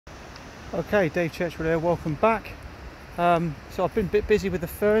Okay, Dave Churchwell here, welcome back. So I've been a bit busy with the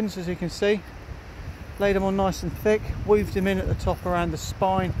ferns, as you can see. Laid them on nice and thick, weaved them in at the top around the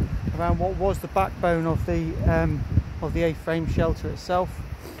spine, around what was the backbone of the A-frame shelter itself.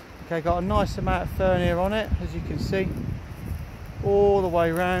 Okay, got a nice amount of fern here on it, as you can see, all the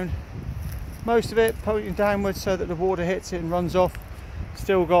way around. Most of it pointing downwards so that the water hits it and runs off.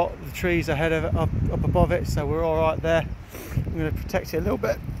 Still got the trees ahead of it, up above it, so we're all right there. I'm going to protect it a little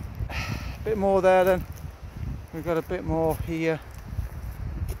bit. Bit more there then. We've got a bit more here,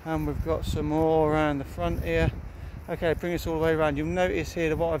 and we've got some more around the front here. Okay, bring us all the way around. You'll notice here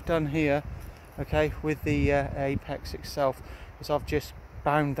that what I've done here, okay, with the apex itself, is I've just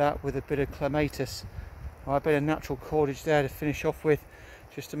bound that with a bit of clematis, a bit of natural cordage there to finish off with,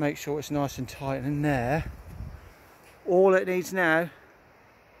 just to make sure it's nice and tight. And there, all it needs now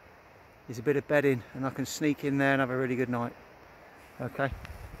is a bit of bedding, and I can sneak in there and have a really good night. Okay,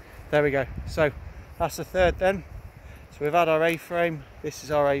 there we go. So that's the third then. So we've had our A-frame, this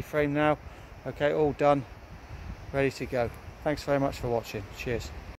is our A-frame now. Okay, all done, ready to go. Thanks very much for watching. Cheers.